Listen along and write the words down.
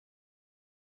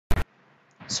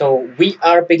So we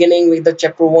are beginning with the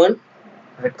chapter 1.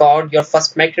 Record your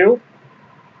first macro.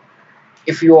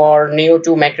 If you are new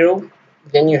to macro,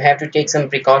 then you have to take some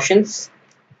precautions.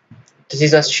 This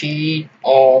is a sheet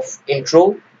of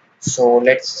intro. So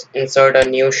let's insert a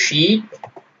new sheet.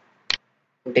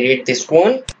 Delete this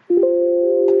one.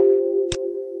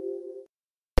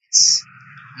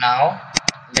 Now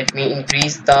let me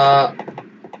increase the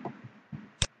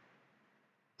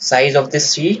size of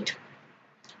this sheet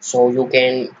so you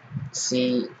can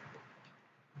see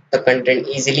the content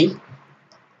easily.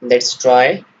 Let's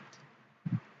try.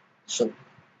 So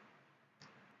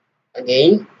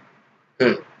again,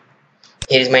 here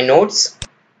is my notes.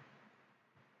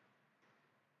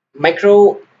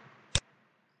 Macro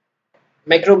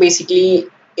Macro basically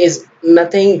is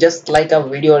nothing just like a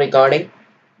video recording.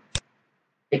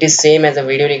 It is same as a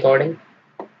video recording.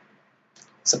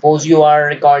 Suppose you are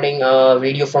recording a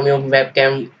video from your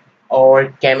webcam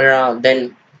or camera,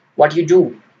 then what you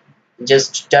do?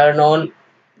 Just turn on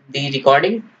the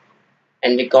recording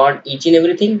and record each and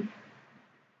everything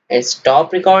and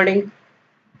stop recording.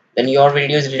 Then your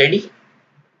video is ready,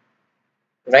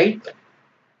 right?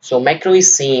 So macro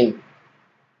is same.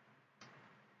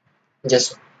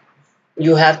 Just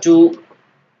you have to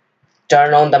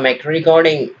turn on the macro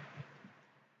recording,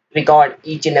 record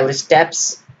each and every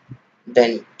steps,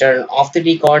 then turn off the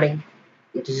recording.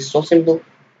 This is so simple.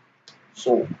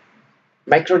 So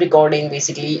micro recording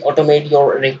basically automate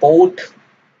your report,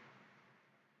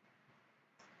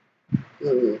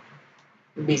 mm,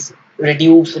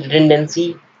 reduce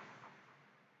redundancy.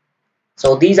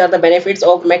 So these are the benefits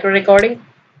of macro recording.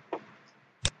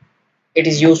 It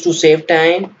is used to save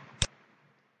time,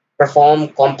 perform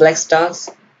complex tasks.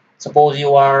 Suppose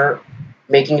you are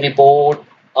making report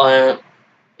uh,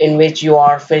 in which you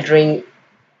are filtering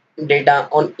data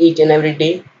on each and every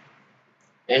day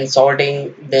and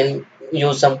sorting, then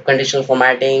use some conditional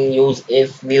formatting, use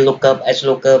if, VLOOKUP,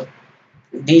 HLOOKUP.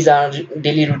 These are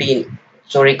daily routine.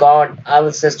 So record, I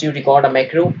will suggest you record a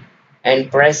macro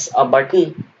and press a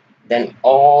button, then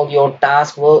all your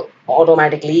tasks will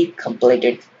automatically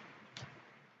completed.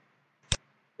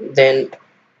 Then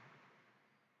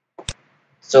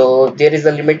so there is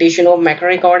a limitation of macro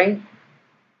recording.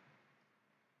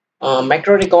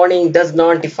 Macro recording does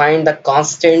not define the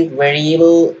constant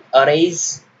variable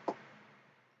arrays.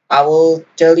 I will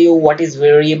tell you what is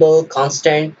variable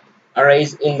constant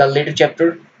arrays in the later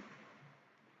chapter.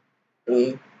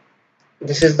 Mm,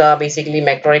 this is the basically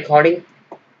macro recording.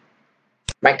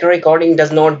 Macro recording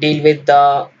does not deal with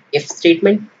the if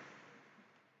statement.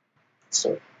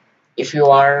 So if you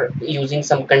are using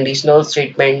some conditional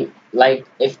statement like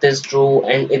if this true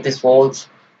and if this false,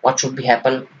 what should be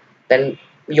happen, then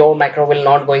your macro will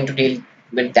not going to deal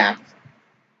with that.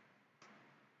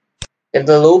 In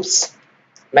the loops,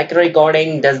 macro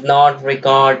recording does not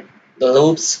record the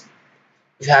loops.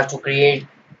 You have to create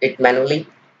it manually.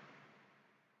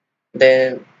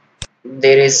 Then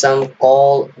there is some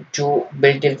call to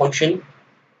built-in function.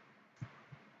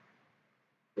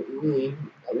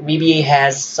 VBA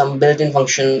has some built-in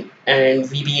function and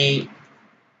VBA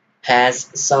has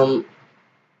some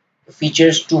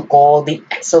features to call the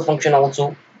Excel function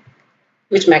also,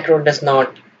 which macro does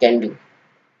not can do.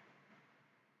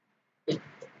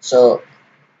 So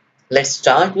let's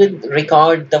start with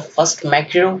record the first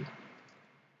macro.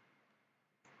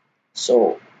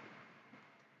 So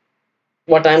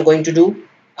what I'm going to do,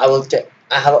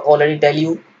 I have already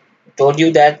told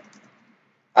you that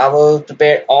I will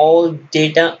prepare all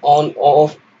data on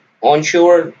of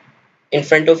onshore in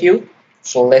front of you.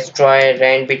 So let's try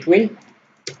rand between.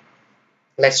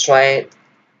 Let's try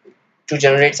to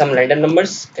generate some random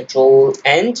numbers. Control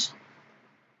and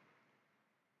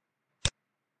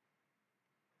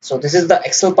so this is the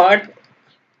Excel part.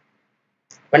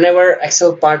 Whenever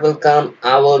Excel part will come,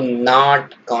 I will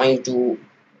not going to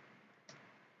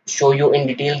show you in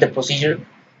detail the procedure.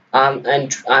 And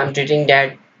I'm treating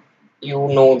that you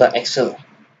know the Excel.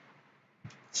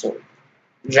 So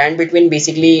rand between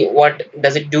basically what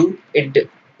does it do? It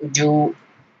do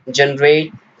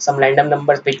generate some random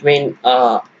numbers between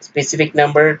a specific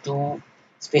number to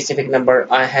specific number.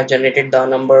 I have generated the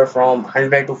number from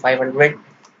 100 to 500.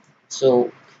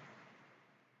 So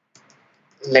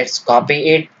let's copy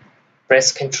it,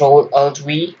 press Ctrl Alt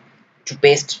V to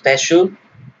paste special,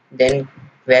 then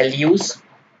values,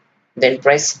 then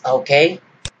press OK.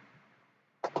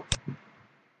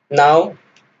 Now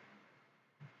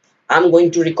I'm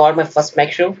going to record my first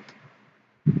macro.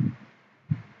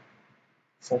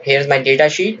 So here's my data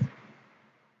sheet.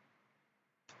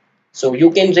 So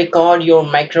you can record your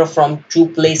macro from two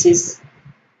places.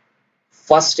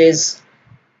 First is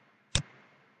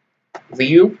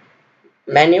view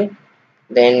menu,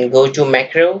 then go to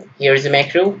macro. Here is the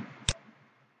macro,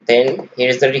 then here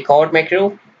is the record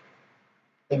macro,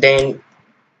 then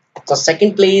the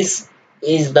second place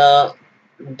is the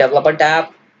developer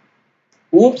tab.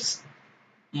 Oops,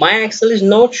 my Excel is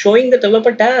not showing the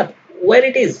developer tab. Where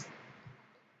it is?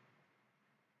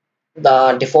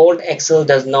 The default Excel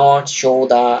does not show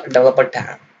the developer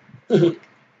tab.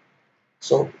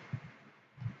 So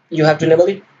you have to enable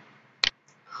it.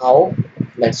 How?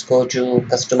 Let's go to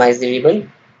customize the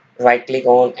ribbon. Right click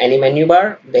on any menu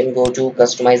bar, then go to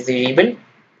customize the ribbon.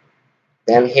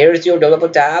 Then here's your developer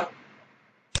tab.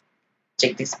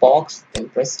 Check this box, then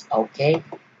press OK.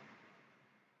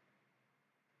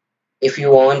 If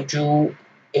you want to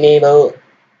enable,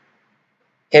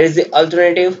 here is the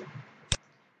alternative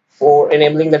for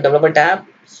enabling the developer tab.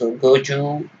 So go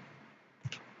to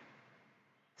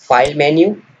file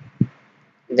menu,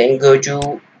 then go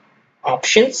to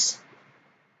options,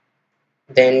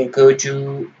 then go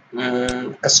to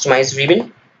customize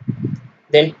ribbon,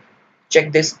 then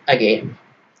check this again.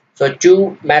 So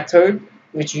two method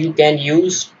which you can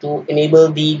use to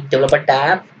enable the developer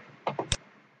tab.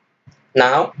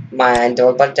 Now my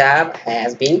developer tab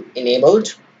has been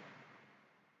enabled.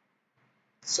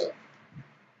 So